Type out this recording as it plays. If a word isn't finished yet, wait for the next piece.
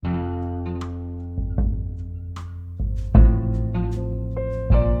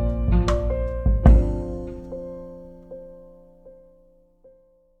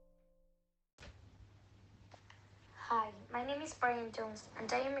name is Brian Jones, and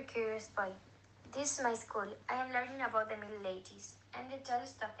I am a curious boy. This is my school. I am learning about the Middle Ages. I'm the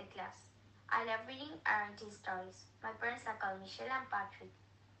tallest of the class. I love reading and writing stories. My parents are called Michelle and Patrick.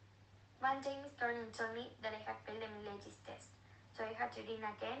 One day, Miss Caroline told me that I had failed the Middle Ages test, so I had to read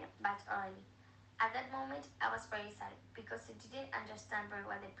again, but orally. At that moment, I was very sad because I didn't understand very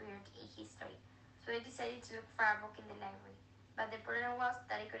well the period in history, so I decided to look for a book in the library. But the problem was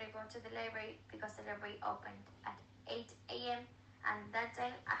that I couldn't go to the library because the library opened at 8 a.m. and that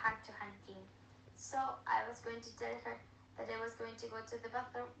time I had to hand it in. So I was going to tell her that I was going to go to the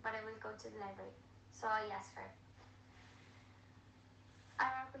bathroom, but I will go to the library. So I asked her. I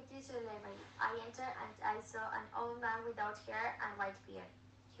ran quickly to the library. I entered and I saw an old man without hair and white beard.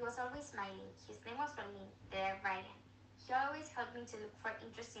 He was always smiling. His name was Berlin, the Brian. He always helped me to look for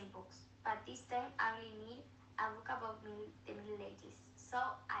interesting books, but this time I only need a book about the Middle Ages. So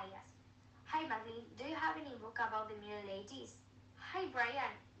I asked, "Hi Madeline, do you have any book about the Middle Ages?" "Hi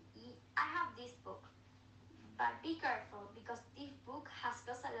Brian, I have this book, but be careful because this book has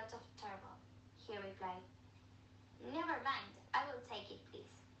caused a lot of trouble," he replied. "Never mind, I will take it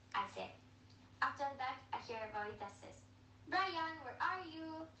please," I said. After that, I hear a voice that says, "Brian, where are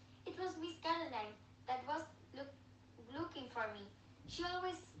you?" It was Miss Caroline that was looking for me. She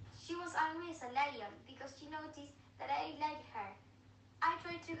was always a lion because she noticed that I liked her. I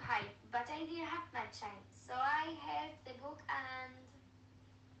tried to hide, but I didn't have much time, so I held the book and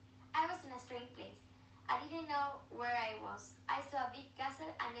I was in a strange place. I didn't know where I was. I saw a big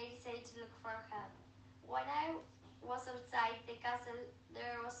castle and I decided to look for help. When I was outside the castle,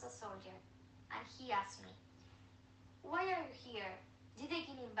 there was a soldier, and he asked me, "Why are you here? Did they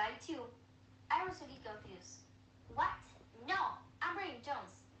invite you?" I was really confused. "What? No, I'm Brian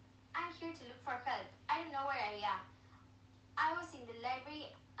Jones. I'm here to look for help. I don't know where I am." I was in the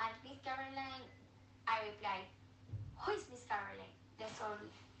library and Miss Caroline, I replied. "Who is Miss Caroline?" The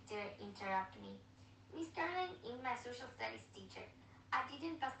soldier interrupted me. "Miss Caroline is my social studies teacher. I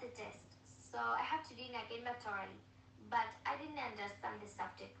didn't pass the test, so I have to read again thoroughly, but I didn't understand the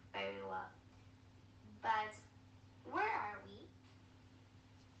subject very well." "But where are we?"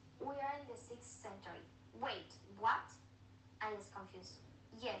 "We are in the 6th century. Wait, what?" I was confused.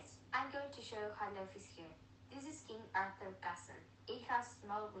 "Yes, I'm going to show you how life is here. This is King Arthur Castle. It has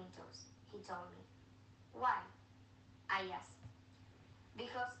small windows," he told me. "Why?" I asked.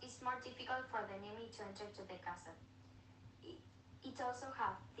 "Because it's more difficult for the enemy to enter to the castle. It also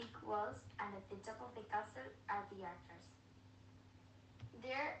has thick walls, and at the top of the castle are the archers.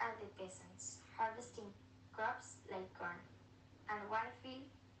 There are the peasants, harvesting crops like corn, and one field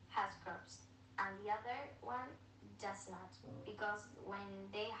has crops, and the other one does not, because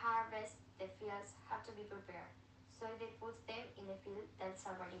when they harvest, the fields have to be prepared, so they put them in the field that's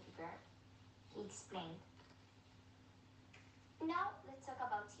already prepared," he explained. "Now let's talk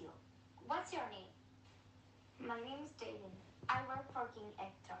about you. What's your name?" "My name is Jaden. I work for King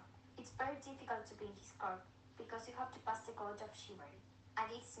Hector. It's very difficult to be in his court because you have to pass the Code of Chivalry,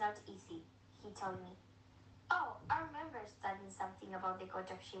 and it's not easy," he told me. "Oh, I remember studying something about the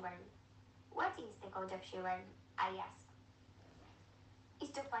Code of Chivalry." "What is the Code of Chivalry?" I asked.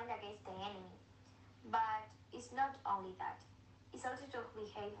 "It's to fight against the enemy. But it's not only that. It's also to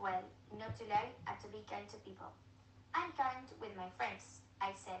behave well, not to lie, and to be kind to people." "I'm kind with my friends,"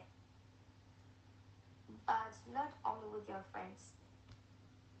 I said. "But not only with your friends.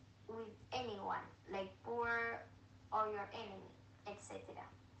 With anyone, like poor or your enemy, etc."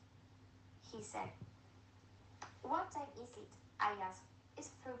 He said. "What time is it?" I asked.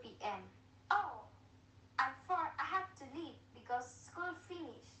 "It's 3 p.m. "Oh, at 4 I have to leave because school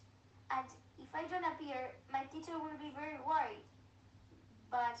finished. And if I don't appear, my teacher will be very worried."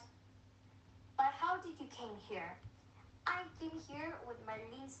 But how did you came here?" "I came here with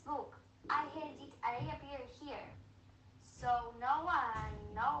Marlene's book. I held it and I appeared here. So no one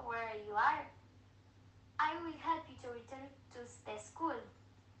know where you are. I will help you to return to the school."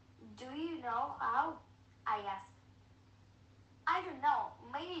 "Do you know how?" I asked. "I don't know.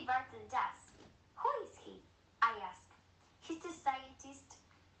 Maybe Bartle does." "Who is he?" I asked. "He's the scientist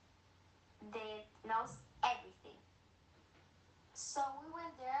that knows everything." So we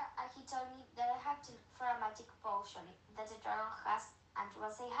went there and he told me that I have to look for a magic potion that the dragon has, and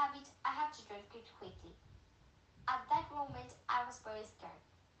once I have it, I have to drink it quickly. At that moment, I was very scared.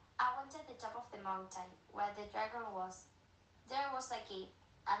 I went to the top of the mountain where the dragon was. There was a cave,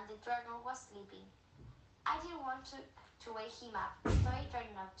 and the dragon was sleeping. I didn't want to wake him up, so I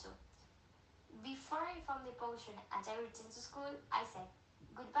tried not to. Before I found the potion and I returned to school, I said,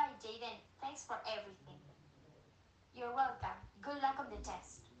 "Goodbye, Jaden. Thanks for everything." "You're welcome. Good luck on the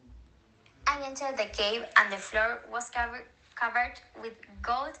test." I entered the cave and the floor was covered covered with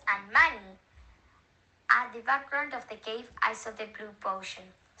gold and money. At the background of the cave, I saw the blue potion,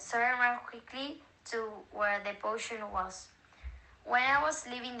 so I ran quickly to where the potion was. When I was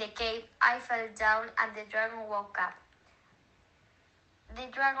leaving the cave, I fell down and the dragon woke up. The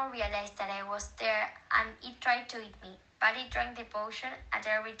dragon realized that I was there and it tried to eat me, but it drank the potion and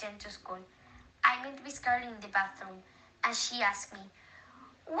I returned to school. I met Miss Carly in the bathroom and she asked me,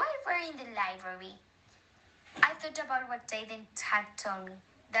 "Why were you in the library?" I thought about what Jaden had told me,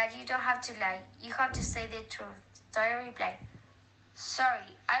 that you don't have to lie, you have to say the truth. So I replied,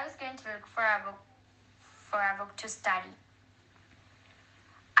 "Sorry, I was going to look for a book to study."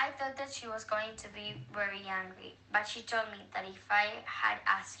 I thought that she was going to be very angry, but she told me that if I had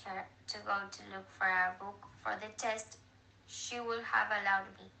asked her to go to look for a book for the test, she would have allowed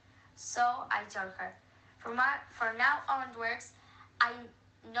me. So I told her, from now onwards, I'm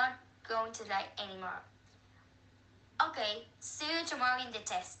not going to lie anymore. "Okay, see you tomorrow in the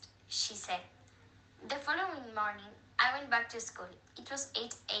test," she said. The following morning, I went back to school. It was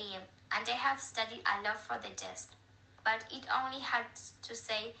 8 a.m. and I have studied a lot for the test, but it only had to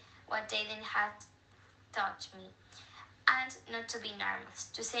say what Jaden had taught me and not to be nervous,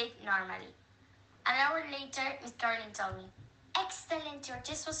 to say it normally. An hour later, Miss Darling told me, "Excellent, your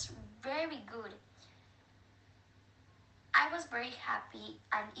test was very good." I was very happy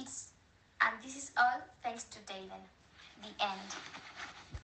and this is all thanks to Jaden. The end.